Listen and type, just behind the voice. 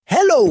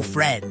Hello,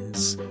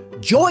 friends!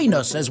 Join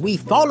us as we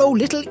follow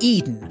little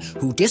Eden,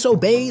 who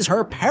disobeys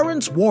her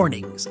parents'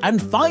 warnings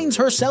and finds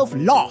herself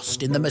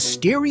lost in the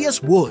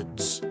mysterious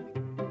woods.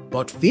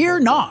 But fear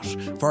not,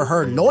 for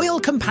her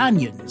loyal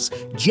companions,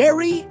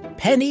 Jerry,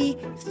 Penny,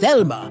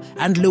 Thelma,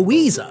 and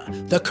Louisa,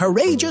 the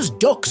courageous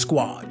Duck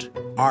Squad,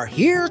 are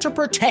here to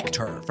protect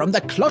her from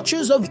the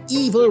clutches of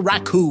evil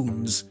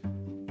raccoons.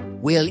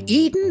 Will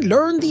Eden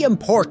learn the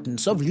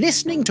importance of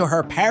listening to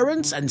her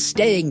parents and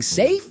staying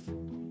safe?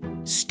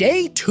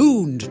 Stay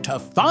tuned to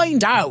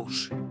find out.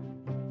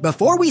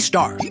 Before we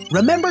start,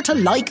 remember to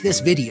like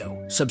this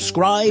video,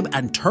 subscribe,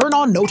 and turn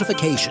on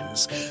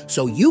notifications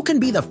so you can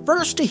be the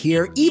first to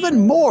hear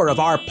even more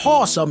of our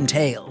pawsome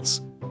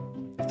tales.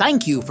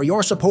 Thank you for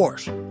your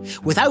support.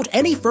 Without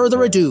any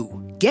further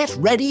ado, get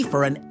ready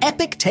for an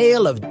epic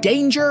tale of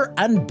danger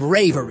and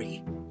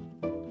bravery.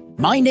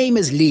 My name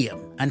is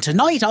Liam, and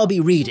tonight I'll be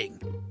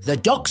reading The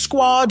Duck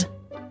Squad,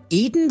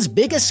 Eden's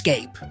Big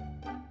Escape.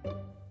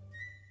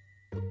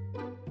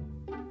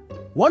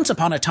 Once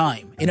upon a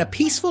time, in a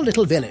peaceful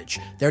little village,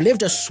 there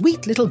lived a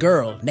sweet little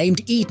girl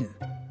named Eden.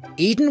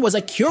 Eden was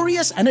a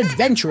curious and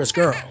adventurous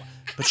girl,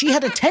 but she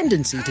had a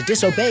tendency to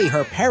disobey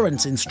her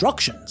parents'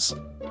 instructions.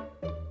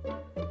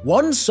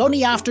 One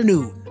sunny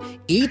afternoon,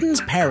 Eden's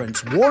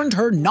parents warned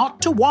her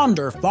not to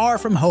wander far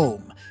from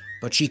home,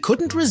 but she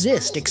couldn't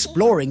resist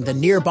exploring the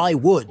nearby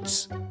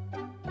woods.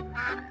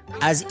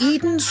 As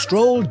Eden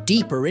strolled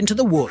deeper into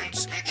the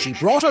woods, she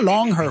brought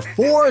along her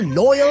 4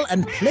 loyal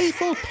and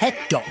playful pet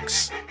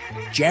ducks,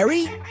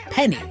 Jerry,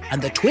 Penny,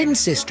 and the twin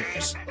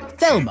sisters,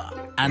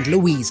 Thelma and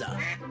Louisa.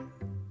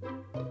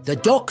 The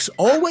ducks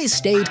always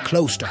stayed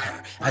close to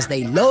her, as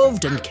they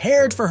loved and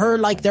cared for her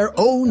like their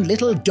own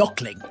little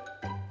duckling.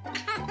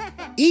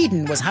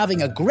 Eden was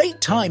having a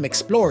great time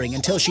exploring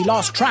until she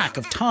lost track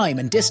of time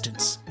and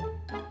distance.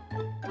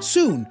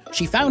 Soon,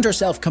 she found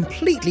herself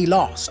completely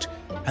lost,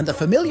 and the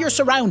familiar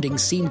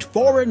surroundings seemed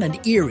foreign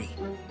and eerie.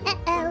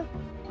 Uh-oh.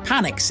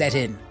 Panic set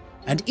in,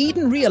 and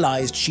Eden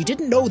realized she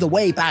didn't know the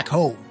way back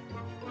home.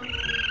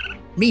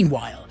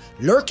 Meanwhile,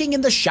 lurking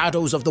in the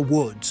shadows of the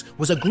woods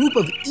was a group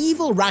of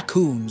evil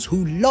raccoons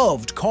who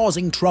loved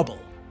causing trouble.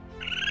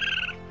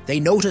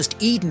 They noticed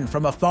Eden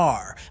from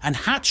afar and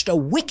hatched a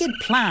wicked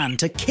plan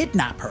to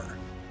kidnap her.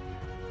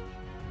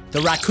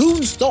 The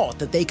raccoons thought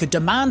that they could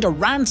demand a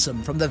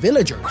ransom from the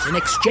villagers in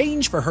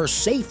exchange for her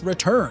safe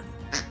return.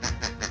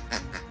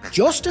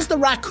 Just as the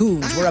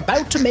raccoons were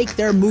about to make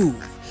their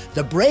move,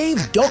 the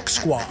brave Duck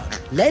Squad,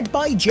 led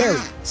by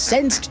Jerry,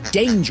 sensed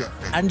danger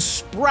and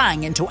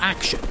sprang into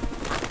action.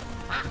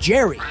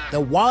 Jerry,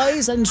 the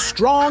wise and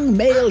strong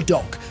male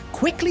duck,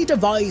 quickly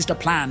devised a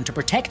plan to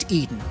protect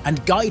Eden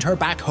and guide her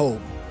back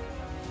home.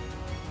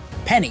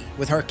 Penny,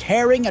 with her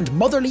caring and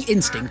motherly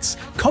instincts,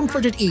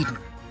 comforted Eden,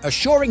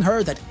 assuring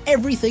her that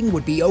everything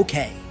would be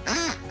okay.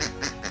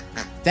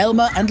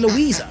 Thelma and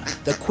Louisa,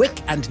 the quick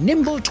and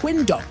nimble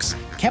twin ducks,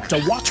 kept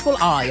a watchful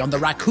eye on the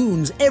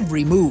raccoons'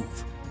 every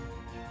move.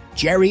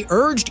 Jerry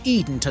urged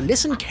Eden to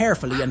listen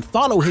carefully and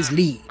follow his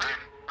lead.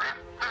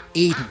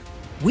 "Eden,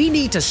 we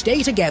need to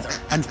stay together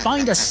and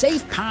find a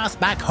safe path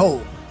back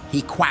home,"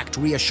 he quacked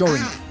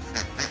reassuringly.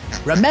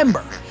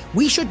 "Remember,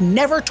 we should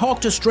never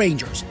talk to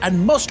strangers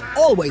and must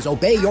always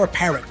obey your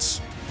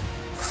parents."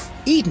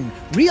 Eden,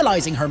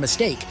 realizing her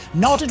mistake,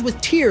 nodded with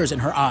tears in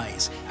her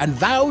eyes and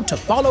vowed to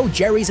follow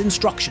Jerry's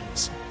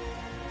instructions.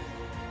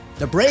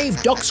 The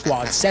brave Duck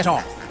Squad set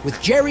off,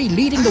 with Jerry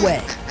leading the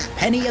way,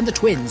 Penny and the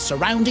twins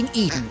surrounding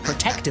Eden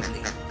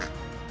protectively.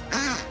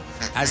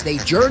 As they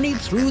journeyed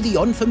through the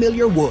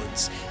unfamiliar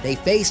woods, they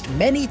faced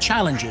many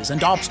challenges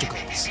and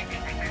obstacles.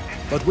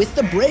 But with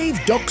the brave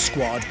Duck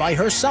Squad by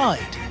her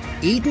side,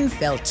 Eden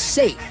felt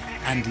safe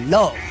and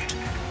loved.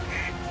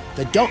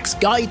 The ducks'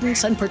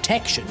 guidance and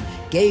protection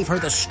gave her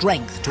the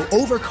strength to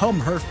overcome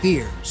her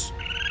fears.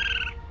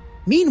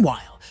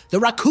 Meanwhile, the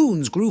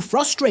raccoons grew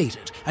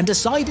frustrated and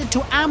decided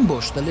to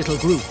ambush the little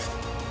group.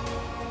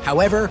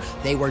 However,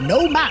 they were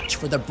no match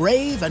for the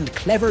brave and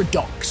clever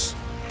ducks.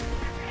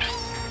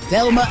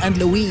 Thelma and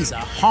Louisa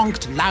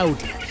honked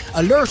loudly,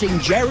 alerting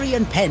Jerry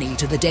and Penny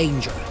to the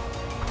danger.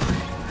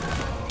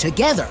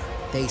 Together,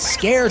 they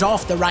scared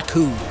off the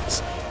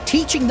raccoons,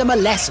 teaching them a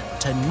lesson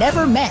to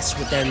never mess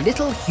with their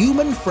little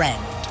human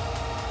friend.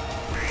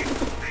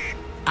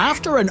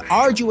 After an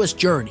arduous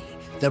journey,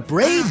 the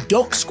brave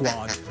Duck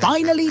Squad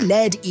finally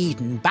led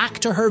Eden back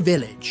to her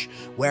village,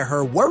 where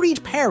her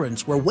worried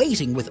parents were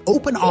waiting with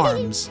open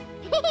arms.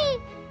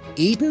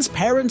 Eden's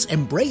parents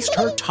embraced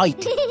her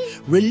tightly,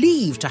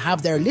 relieved to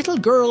have their little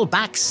girl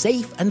back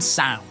safe and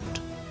sound.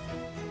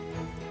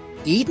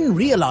 Eden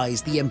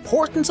realized the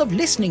importance of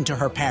listening to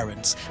her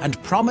parents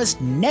and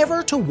promised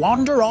never to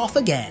wander off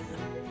again.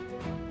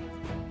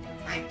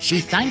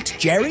 She thanked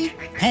Jerry,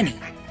 Penny,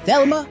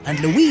 Thelma, and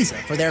Louisa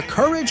for their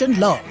courage and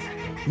love,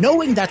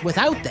 knowing that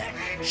without them,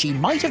 she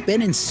might have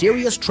been in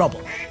serious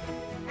trouble.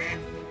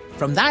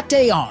 From that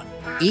day on,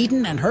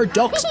 Eden and her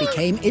ducks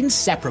became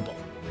inseparable.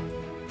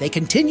 They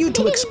continued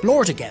to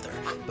explore together,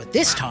 but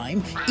this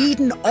time,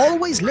 Eden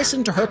always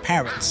listened to her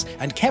parents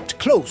and kept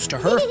close to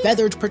her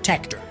feathered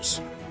protectors.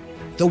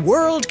 The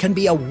world can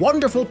be a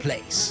wonderful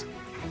place,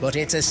 but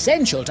it's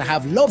essential to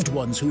have loved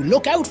ones who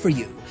look out for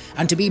you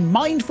and to be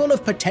mindful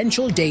of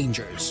potential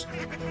dangers.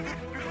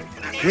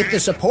 With the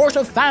support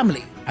of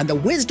family and the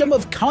wisdom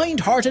of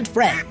kind-hearted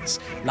friends,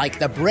 like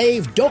the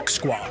brave Duck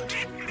Squad,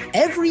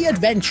 every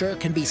adventure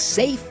can be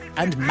safe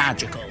and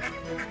magical.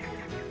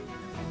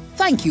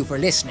 Thank you for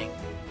listening.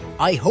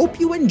 I hope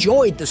you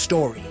enjoyed the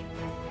story.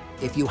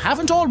 If you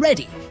haven't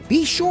already,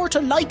 be sure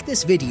to like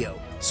this video,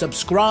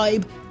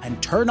 subscribe,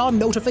 and turn on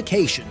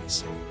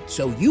notifications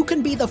so you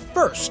can be the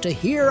first to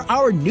hear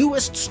our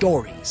newest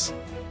stories.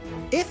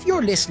 If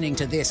you're listening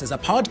to this as a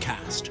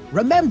podcast,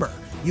 remember,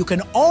 you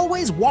can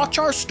always watch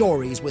our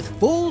stories with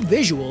full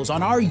visuals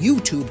on our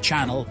YouTube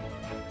channel.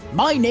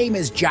 My name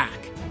is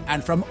Jack,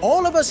 and from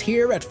all of us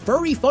here at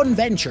Furry Fun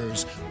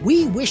Ventures,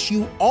 we wish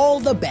you all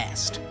the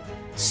best.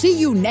 See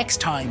you next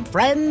time,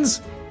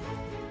 friends!